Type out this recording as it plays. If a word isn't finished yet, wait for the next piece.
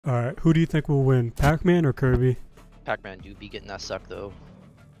Alright, who do you think will win? Pac-Man or Kirby? Pac-Man do be getting that suck though.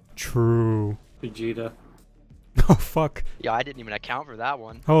 True. Vegeta. Oh fuck. Yeah, I didn't even account for that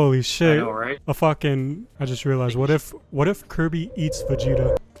one. Holy shit. I know, right? I just realized, what if Kirby eats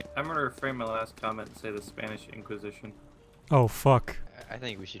Vegeta? I'm gonna reframe my last comment and say the Spanish Inquisition. Oh fuck. I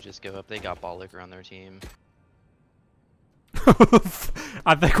think we should just give up. They got ball liquor on their team.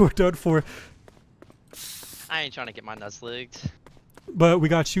 I think we're done for. I ain't trying to get my nuts licked. But we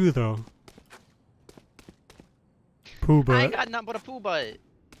got you though. Poo butt. I ain't got nothing but a poo butt.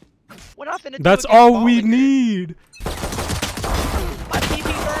 What I finna do? That's against all ball we liquor? need. My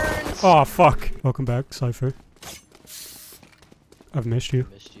PP burns. Oh fuck. Welcome back, Cypher. I've missed you.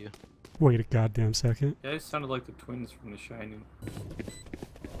 Missed you. Wait a goddamn second. You guys sounded like the twins from The Shining.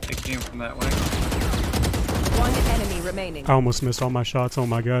 They came from that way. One enemy remaining. I almost missed all my shots. Oh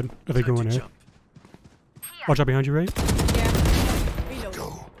my god. Are they going in? Watch out behind you, Ray. Yeah.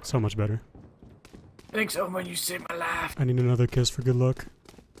 Go. So much better. Thanks, Omen, you saved my life. I need another kiss for good luck.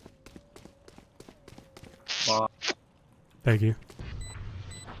 Wow. Thank you.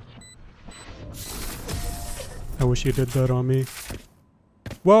 I wish you did that on me.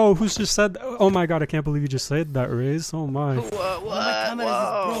 Whoa, who's just said that? Oh my god, I can't believe you just said that, Raze. Oh my. What?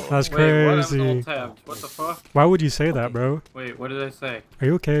 Whoa. That's Wait, what? I was crazy. alt-tabbed. What the fuck? Why would you say that, bro? Wait, what did I say? Are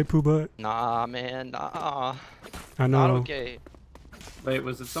you okay, Poo Butt? Nah, man. Nah. I Not know. okay. Wait,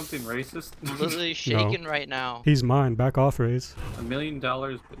 was it something racist? I'm literally shaking right now. He's mine. Back off, Raze. $1 million,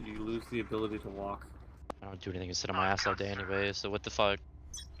 but you lose the ability to walk. I don't do anything but sit on my ass all day anyway, so what the fuck?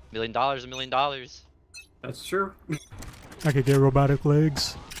 $1 million, $1 million. That's true. I could get robotic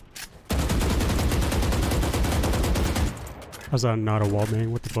legs. How's that not a wall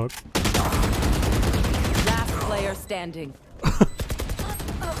bang? What the fuck? Last player standing. I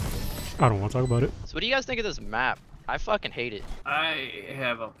don't want to talk about it. So what do you guys think of this map? I fucking hate it. I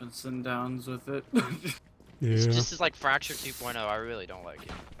have ups and downs with it. It's Yeah. just like Fracture 2.0. I really don't like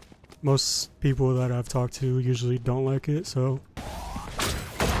it. Most people that I've talked to usually don't like it, so.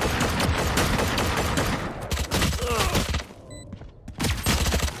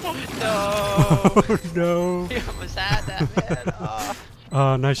 No. Oh no. You almost had that,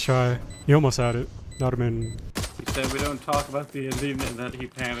 man. Nice try. You almost had it. That would've been. He said we don't talk about the ending and that he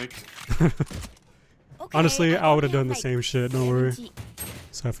panicked. Honestly, I would've done the same shit. Don't worry.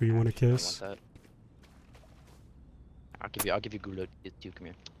 Except for you want a I kiss. want that. I'll give you good look too. Come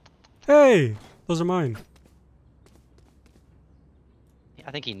here. Hey, those are mine.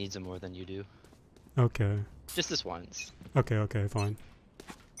 I think he needs them more than you do. Okay. Just this once. Okay. Okay. Fine.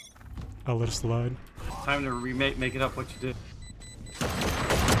 I'll let it slide. Time to make it up what you did.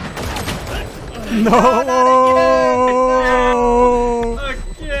 No.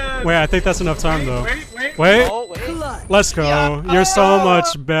 Again! Wait, I think that's enough time though. Wait. Wait. Oh wait. Let's go. Yeah. You're so much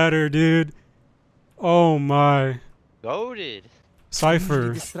better, dude. Oh my. Goated.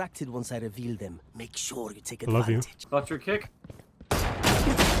 Cypher. Distracted once I reveal them. Make sure you take I love you. advantage. Clutcher kick.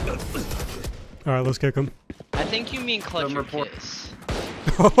 Alright, let's kick him. I think you mean clutch or report. kiss.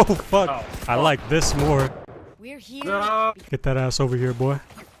 Oh fuck. Oh, I like this more. We're here. No! Get that ass over here, boy.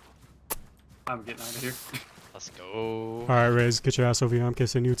 I'm getting out of here. Let's go. Alright, Riz, get your ass over here. I'm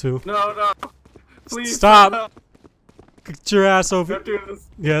kissing you too. No! Please! Stop. No. Get your ass over. Don't do this.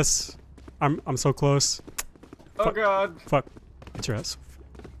 Yes. I'm so close. Oh Fuck. god. Fuck. Get your ass.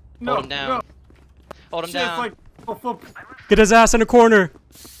 No, Hold him down. no. Hold him Shit, down. It's like, oh, fuck. Get his ass in the corner.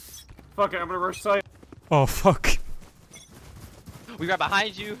 Fuck it, I'm gonna rush side. Oh fuck. We right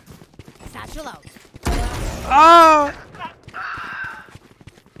behind you. Satchel out. Ah!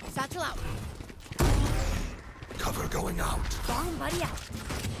 Satchel out. Cover going out. Bomb buddy out.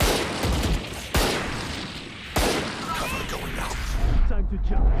 Cover going out. Time to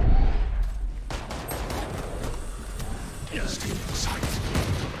jump. Stealing sight.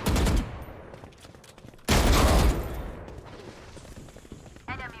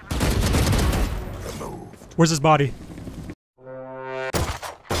 Removed. Where's his body?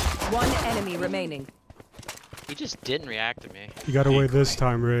 One enemy remaining. He just didn't react to me. You got away this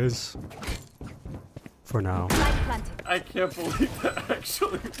time, Riz. For now. I can't believe that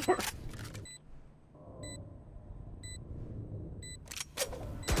actually worked.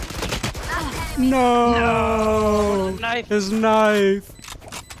 No! Knife. His knife!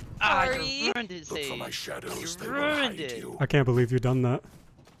 Ah, Sorry. you ruined it, Look for Sage. my shadows. They You will ruined hide it. you. I can't believe you've done that.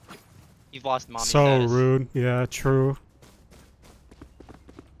 You've lost mommy So status. rude. Yeah, true.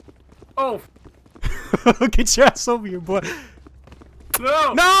 Oh! Get your ass over here, boy.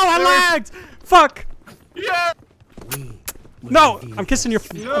 No! No, I lagged! Fuck! Yeah! No! I'm kissing your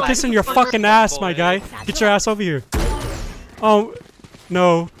No. fucking ass, my guy. Get your ass over here. Oh,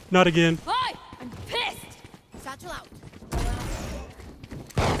 No, not again. Hi! I'm pissed! Satchel out.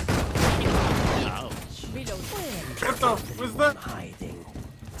 Reload. What the? Was that?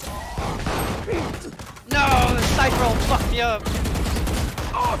 No, the sniper will fuck me up.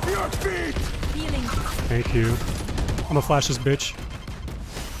 Off your feet! Healing. Thank you. I'm gonna flash this bitch.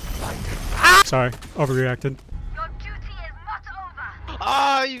 Sorry, overreacted. Your duty is not over.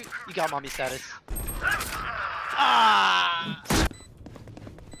 Ah, you got mommy status. Ah!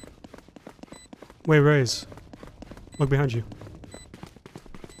 Wait, Raze. Look behind you.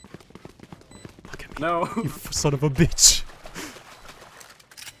 Look at me, No. you son of a bitch.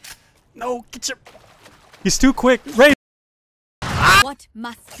 No, get your... He's too quick. Raze! What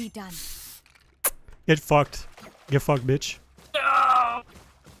must be done? Get fucked. Get fucked, bitch.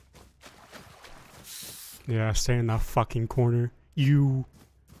 Yeah, stay in that fucking corner. You...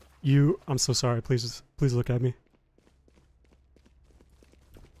 I'm so sorry. Please look at me.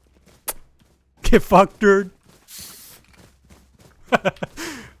 Get fucked, dude.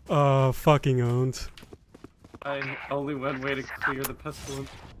 Fucking owned. I only one way to clear the pestilence.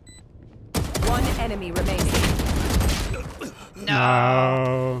 One enemy remaining.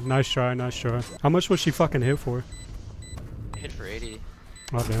 No. Nice try, nice try. How much was she fucking hit for? Hit for 80.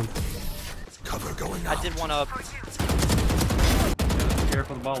 Oh, damn. Cover going I out. did one up.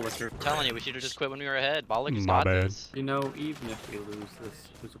 Careful the ball licker. Telling you, we should have just quit when we were ahead. Bollicker's My got bad. this. You know, even if we lose this,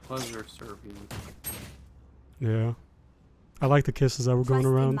 it was a pleasure serving you. Yeah. I like the kisses that were going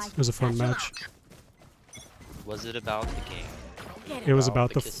Trust in around. my It was a fun match. Was it about the game? Get It was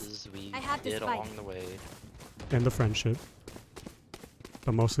about the kisses we I have this did fight. along the way. and the friendship.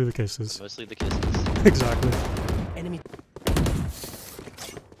 But mostly the kisses. Mostly the kisses. Exactly.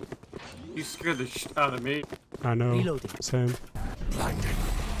 You scared the shit out of me. I know. Reloading. Same. Blinding.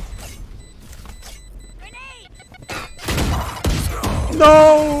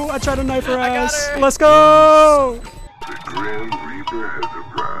 No! I tried to knife her I got ass. her. Let's go! The Grand Reaper has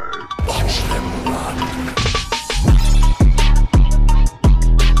arrived. Watch them run.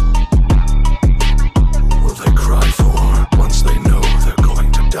 Will they cry for once they know they're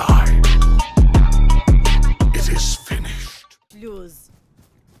going to die? It is finished. Lose.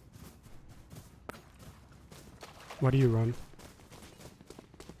 Why do you run?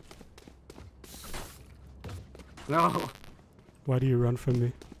 No. Why do you run from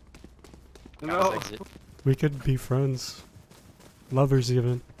me? No. Exit. We could be friends. Lovers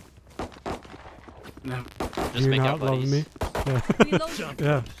even. No. Just Do you make not out love buddies. me? Yeah. Reload.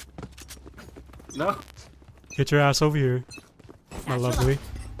 Yeah. No. Get your ass over here, my Satchel lovely.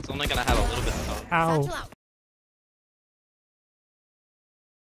 It's only gonna have a little bit of fun. Ow. Satchel out.